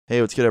Hey,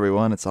 what's good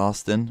everyone? It's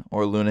Austin,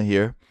 or Luna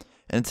here.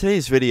 And in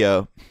today's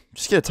video, I'm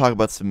just going to talk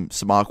about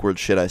some awkward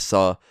shit I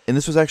saw. And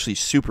this was actually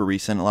super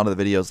recent. A lot of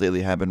the videos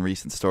lately have been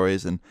recent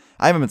stories, and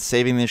I haven't been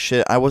saving this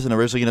shit. I wasn't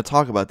originally going to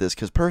talk about this,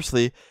 because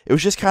personally, it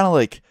was just kind of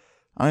like,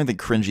 I don't even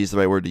think cringy is the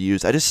right word to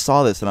use. I just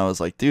saw this and I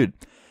was like, dude,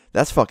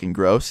 that's fucking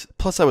gross.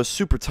 Plus, I was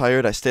super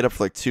tired. I stayed up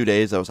for like 2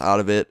 days. I was out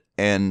of it,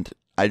 and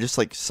I just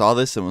like saw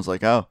this and was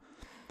like, oh,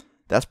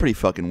 that's pretty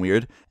fucking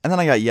weird. And then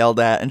I got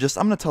yelled at, and just,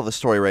 I'm going to tell the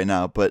story right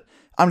now, but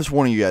I'm just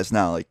warning you guys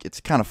now, like, it's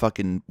kind of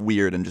fucking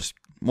weird and just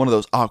one of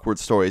those awkward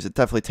stories. It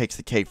definitely takes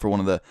the cake for one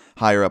of the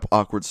higher up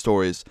awkward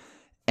stories.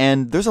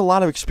 And there's a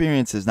lot of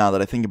experiences now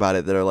that I think about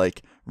it that are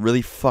like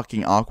really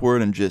fucking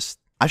awkward, and just,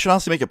 I should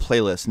honestly make a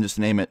playlist and just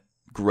name it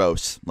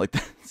gross. Like,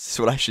 that's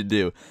what I should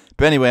do.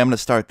 But anyway, I'm going to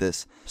start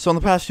this. So in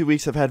the past few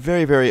weeks, I've had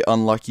very, very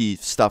unlucky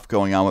stuff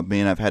going on with me,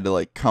 and I've had to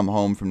like come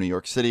home from New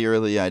York City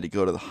early. I had to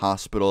go to the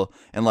hospital,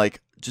 and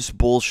like, just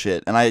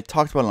bullshit. And I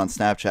talked about it on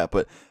Snapchat,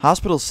 but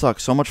hospitals suck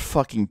so much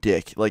fucking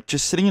dick. Like,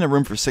 just sitting in a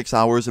room for 6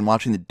 hours and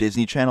watching the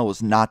Disney Channel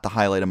was not the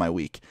highlight of my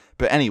week.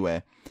 But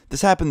anyway,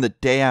 this happened the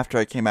day after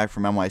I came back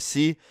from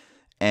NYC,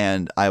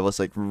 and I was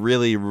like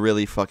really,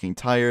 really fucking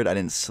tired. I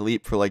didn't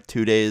sleep for like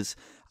 2 days.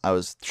 I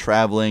was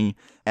traveling,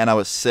 and I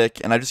was sick,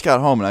 and I just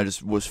got home, and I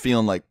just was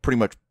feeling like pretty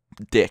much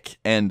dick.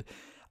 And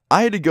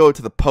I had to go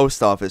to the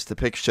post office to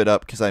pick shit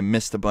up because I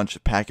missed a bunch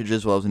of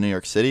packages while I was in New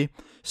York City.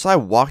 So I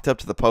walked up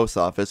to the post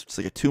office. It's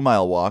like a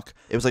 2-mile walk.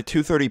 It was like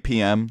 2:30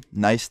 p.m.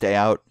 Nice day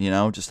out, you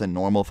know, just a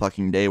normal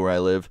fucking day where I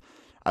live.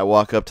 I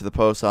walk up to the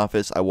post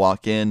office. I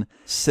walk in,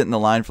 sit in the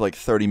line for like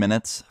 30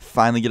 minutes,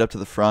 finally get up to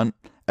the front.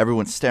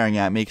 Everyone's staring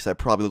at me because I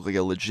probably look like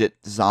a legit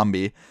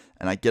zombie.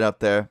 And I get up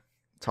there,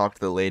 talk to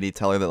the lady,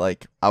 tell her that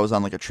like I was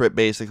on like a trip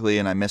basically,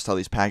 and I missed all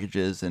these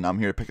packages, and I'm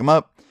here to pick them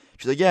up.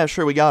 She's like, yeah,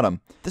 sure, we got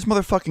them. This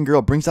motherfucking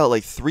girl brings out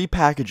like 3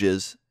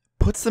 packages,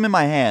 puts them in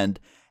my hand,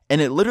 and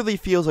it literally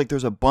feels like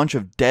there's a bunch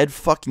of dead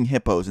fucking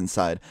hippos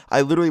inside.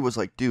 I literally was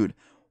like, dude,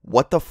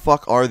 what the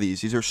fuck are these?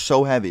 These are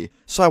so heavy.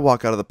 So I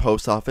walk out of the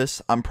post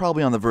office. I'm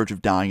probably on the verge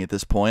of dying at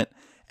this point.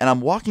 And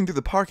I'm walking through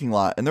the parking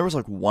lot, and there was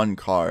like one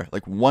car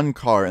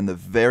in the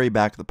very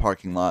back of the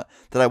parking lot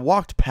that I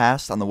walked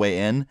past on the way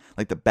in,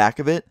 like the back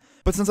of it.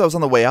 But since I was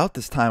on the way out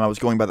this time, I was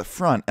going by the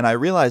front, and I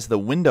realized the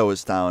window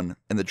is down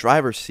in the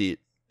driver's seat,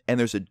 and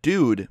there's a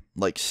dude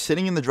like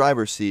sitting in the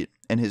driver's seat,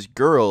 and his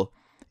girl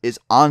is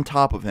on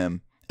top of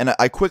him. And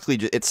I quickly,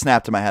 it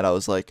snapped in my head. I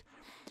was like,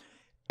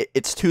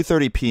 it's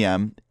 2:30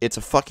 p.m. It's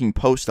a fucking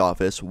post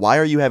office. Why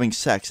are you having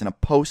sex in a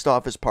post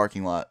office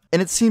parking lot?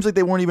 And it seems like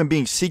they weren't even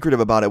being secretive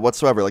about it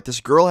whatsoever. Like,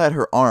 this girl had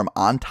her arm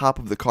on top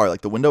of the car.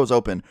 Like, the window was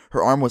open.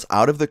 Her arm was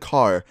out of the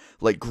car,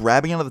 like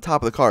grabbing onto the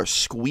top of the car,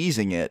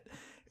 squeezing it.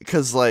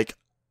 Because, like,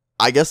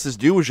 I guess this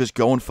dude was just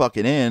going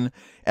fucking in.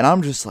 And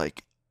I'm just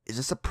like, is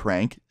this a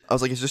prank? I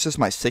was like, is this just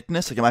my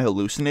sickness? Like, am I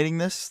hallucinating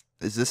this?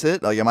 Is this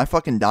it? Like, am I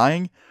fucking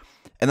dying?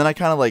 And then I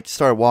kind of like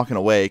started walking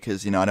away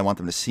because, you know, I didn't want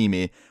them to see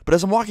me. But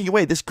as I'm walking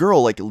away, this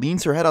girl like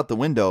leans her head out the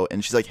window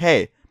and she's like,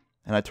 hey.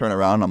 And I turn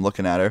around and I'm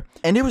looking at her.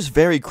 And it was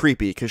very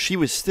creepy because she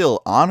was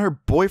still on her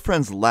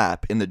boyfriend's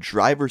lap in the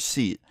driver's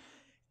seat.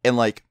 And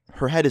like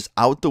her head is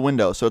out the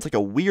window. So it's like a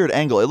weird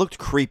angle. It looked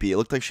creepy. It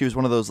looked like she was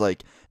one of those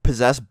like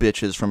possessed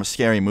bitches from a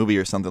scary movie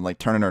or something, like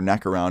turning her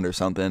neck around or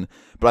something.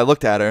 But I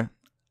looked at her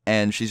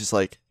and she's just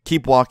like,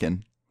 keep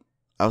walking.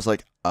 I was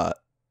like,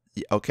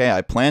 okay,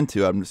 I plan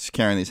to. I'm just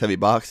carrying these heavy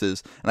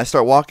boxes. And I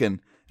start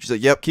walking. She's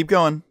like, yep, keep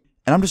going.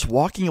 And I'm just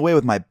walking away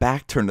with my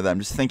back turned to them,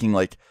 just thinking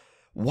like,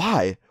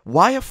 why?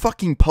 Why a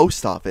fucking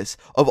post office?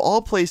 Of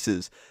all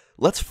places,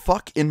 let's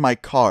fuck in my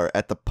car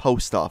at the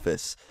post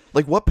office.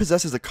 Like, what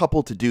possesses a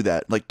couple to do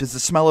that? Like, does the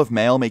smell of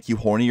mail make you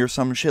horny or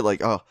some shit?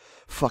 Like, oh,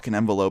 fucking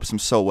envelopes, I'm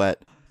so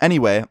wet.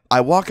 Anyway, I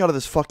walk out of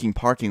this fucking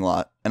parking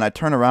lot, and I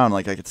turn around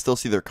like I could still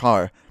see their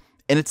car.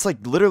 And it's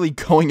like literally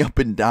going up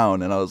and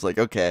down. And I was like,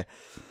 okay,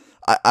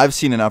 I've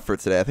seen enough for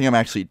today. I think I'm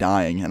actually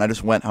dying. And I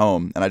just went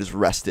home and I just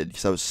rested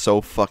because I was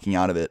so fucking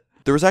out of it.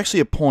 There was actually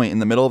a point in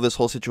the middle of this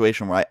whole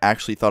situation where I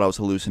actually thought I was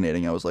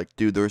hallucinating. I was like,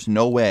 dude, there's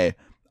no way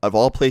of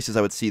all places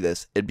I would see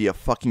this, it'd be a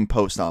fucking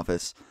post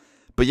office.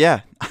 But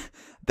yeah,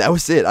 that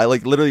was it. I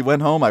like literally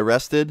went home. I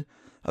rested,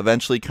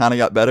 eventually kind of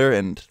got better,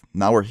 and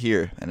now we're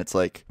here. And it's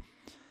like,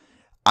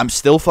 I'm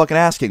still fucking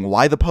asking,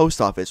 why the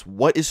post office?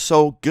 What is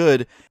so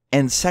good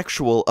and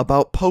sexual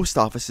about post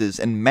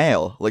offices and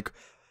mail? Like,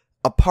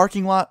 a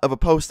parking lot of a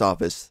post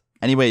office.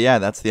 Anyway, yeah,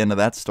 that's the end of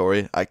that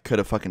story. I could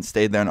have fucking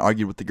stayed there and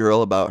argued with the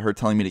girl about her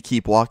telling me to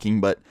keep walking,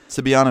 but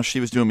to be honest, she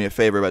was doing me a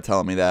favor by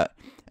telling me that.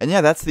 And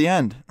yeah, that's the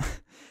end.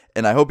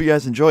 And I hope you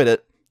guys enjoyed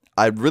it.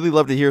 I'd really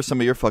love to hear some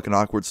of your fucking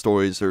awkward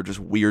stories or just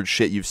weird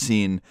shit you've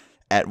seen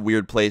at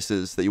weird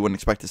places that you wouldn't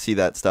expect to see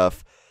that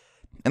stuff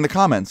in the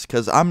comments,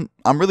 because I'm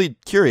really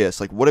curious.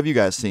 Like, what have you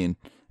guys seen?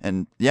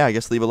 And yeah, I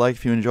guess leave a like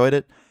if you enjoyed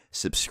it.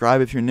 Subscribe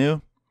if you're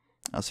new.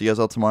 I'll see you guys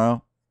all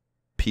tomorrow.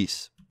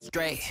 Peace.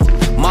 Straight.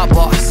 My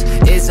boss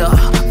is a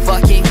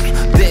fucking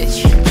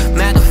bitch.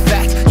 Matter of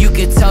fact, you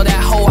can tell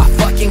that hoe I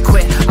fucking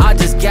quit. I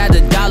just got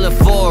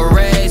 $1 for a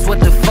raise. What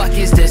the fuck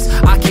is this?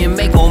 I can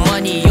make more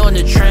money on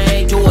the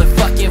train doing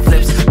fucking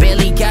flips.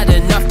 Barely got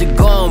enough to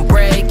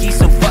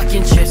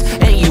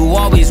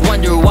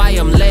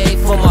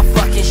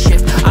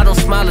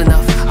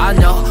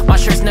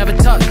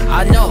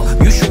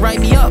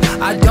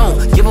I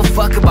don't give a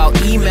fuck about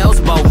emails,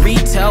 about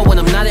retail when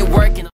I'm not at work and